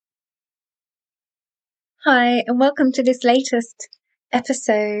Hi, and welcome to this latest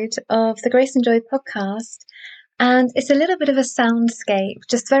episode of the Grace and Joy podcast. And it's a little bit of a soundscape,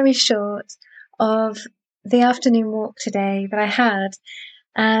 just very short, of the afternoon walk today that I had,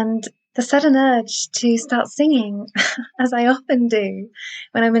 and the sudden urge to start singing, as I often do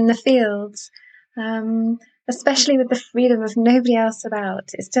when I'm in the fields, especially with the freedom of nobody else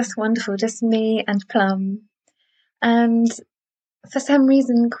about. It's just wonderful, just me and Plum. And for some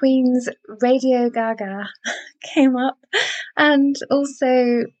reason, Queen's Radio Gaga came up, and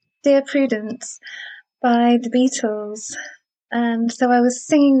also Dear Prudence by the Beatles. And so I was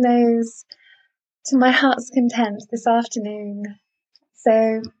singing those to my heart's content this afternoon.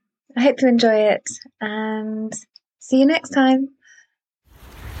 So I hope you enjoy it, and see you next time.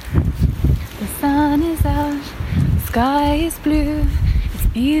 The sun is out, the sky is blue, it's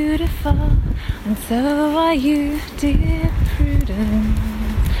beautiful, and so are you, dear Prudence.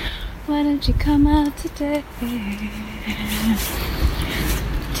 Why don't you come out today?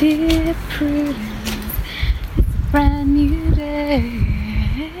 Dear Prudence, it's a brand new day.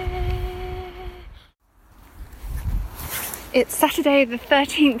 It's Saturday the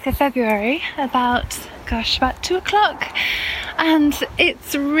 13th of February, about 2 o'clock, and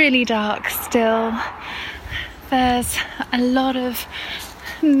it's really dark still. There's a lot of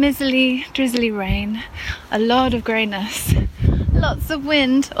miserly, drizzly rain, a lot of greyness, lots of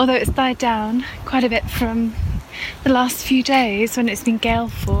wind, although it's died down quite a bit from the last few days when it's been gale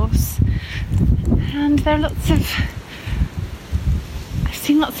force. And there are I've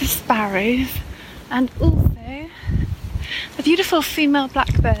seen lots of sparrows, and also a beautiful female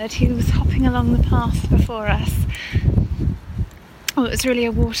blackbird who was hopping along the path before us. Well, it was really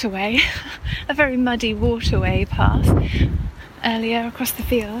a waterway, a very muddy waterway path earlier across the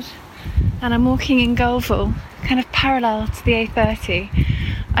field. And I'm walking in Gullville, kind of parallel to the A30.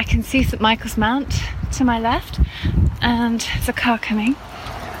 I can see St Michael's Mount to my left, and there's a car coming.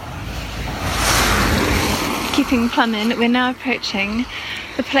 Keeping Plum in, we're now approaching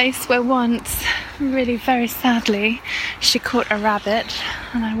the place where once, really very sadly, she caught a rabbit,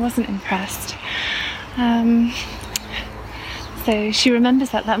 and I wasn't impressed. So she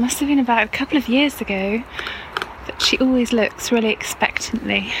remembers that must have been about a couple of years ago, but she always looks really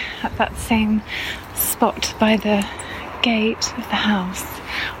expectantly at that same spot by the gate of the house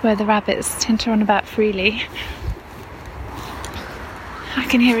where the rabbits tend to run about freely. I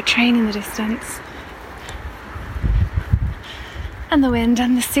can hear a train in the distance, and the wind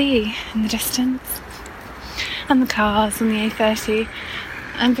and the sea in the distance, and the cars on the A30.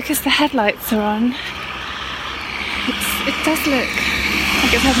 And because the headlights are on, it does look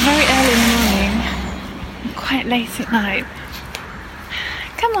like it's very early in the morning and quite late at night.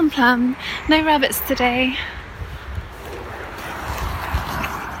 Come on, Plum, no rabbits today.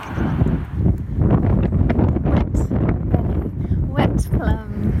 Wet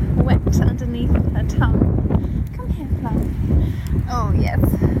Plum, wet underneath her tongue. Come here, Plum. Oh yes,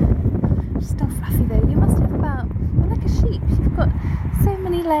 still fluffy though. You must have you're like a sheep. You've got so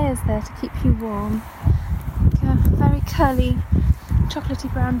many layers there to keep you warm. Like a very curly, chocolatey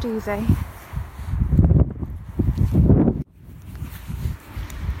brown duvet.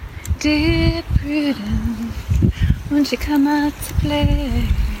 Dear Prudence, won't you come out to play?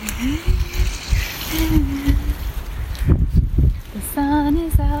 The sun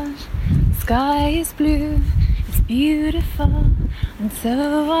is out, the sky is blue, it's beautiful, and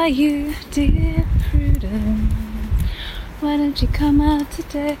so are you, dear Prudence. Why don't you come out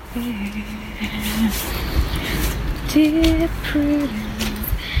today? Dear Prudence,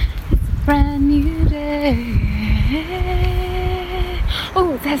 it's a brand new day.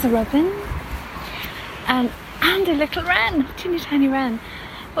 Oh, there's a robin and a little wren, teeny tiny wren.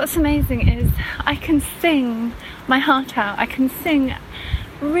 What's amazing is I can sing my heart out. I can sing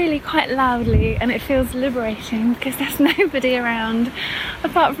really quite loudly, and it feels liberating because there's nobody around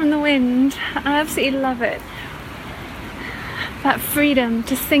apart from the wind. I absolutely love it. That freedom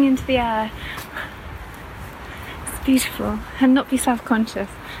to sing into the air. It's beautiful, and not be self-conscious.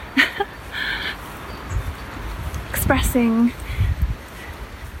 Expressing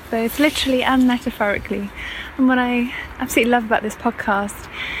both literally and metaphorically. And what I absolutely love about this podcast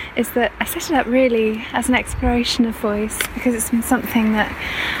is that I set it up really as an exploration of voice, because it's been something that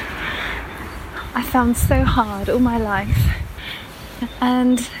I found so hard all my life,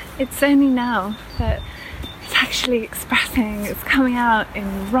 and it's only now that it's actually expressing, it's coming out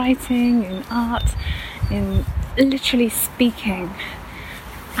in writing, in art, in literally speaking.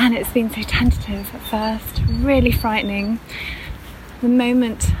 And it's been so tentative at first, really frightening. The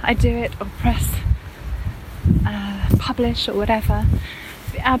moment I do it or press publish or whatever,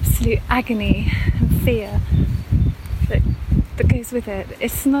 the absolute agony and fear that goes with it.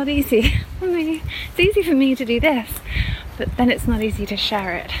 It's not easy for me. It's easy for me to do this, but then it's not easy to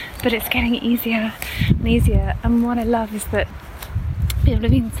share it. But it's getting easier and easier. And what I love is that people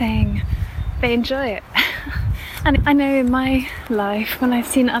have been saying they enjoy it. And I know in my life, when I've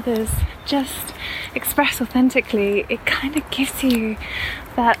seen others just express authentically, it kind of gives you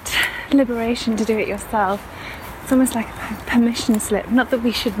that liberation to do it yourself. It's almost like a permission slip. Not that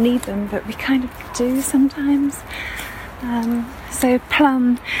we should need them, but we kind of do sometimes. So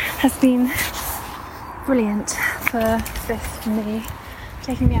Plum has been brilliant for this for me,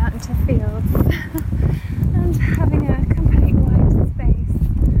 taking me out into fields and having a complete white space,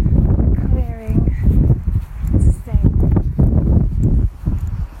 clearing to sing.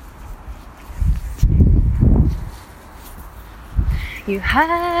 You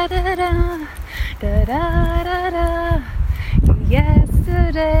had a da da da da da.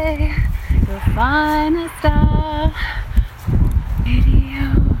 Yesterday, your finest star.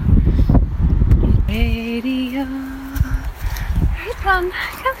 Radio. Hey, Plum,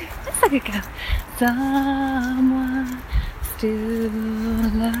 come here. That's a good girl. Someone still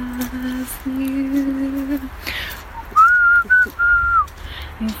loves you.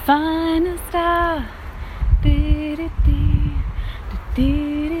 You find a star.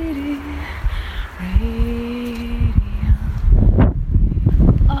 Radio.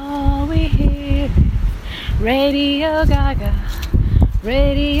 All we hear is Radio Gaga.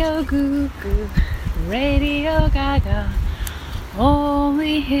 Radio Goo Goo, Radio Gaga. All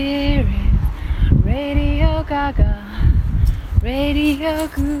we hear is Radio Gaga, Radio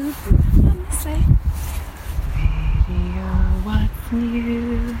Goo Goo. Mama say, Radio, what's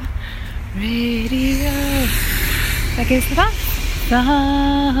new? Radio. That goes for that.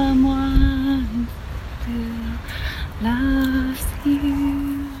 Someone still loves you.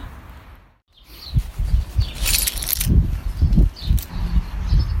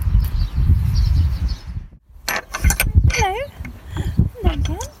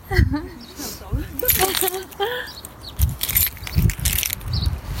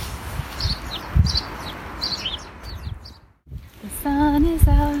 The sun is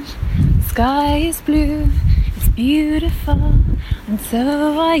out, the sky is blue, it's beautiful, and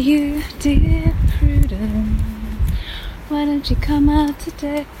so are you, dear Prudence. Why don't you come out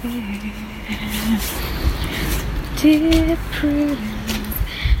today, dear Prudence?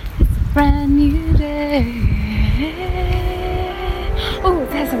 It's a brand new day. Oh,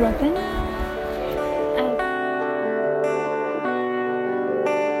 there's a robin.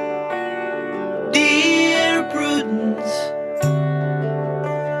 Dear Prudence,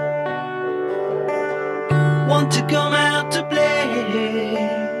 want to come out to play.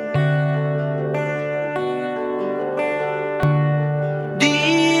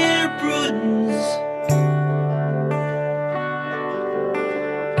 Dear Prudence,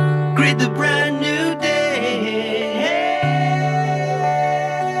 greet the brand new day.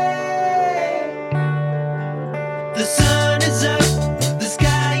 The sun is up, the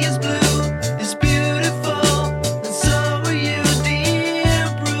sky is blue, it's beautiful, and so are you, dear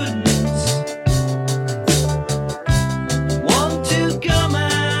Prudence. Want to come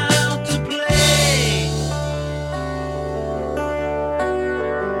out to play.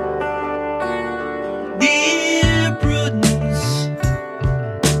 Dear Prudence,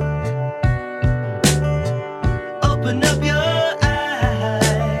 open up your eyes.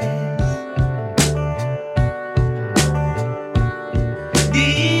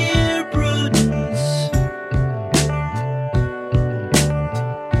 Dear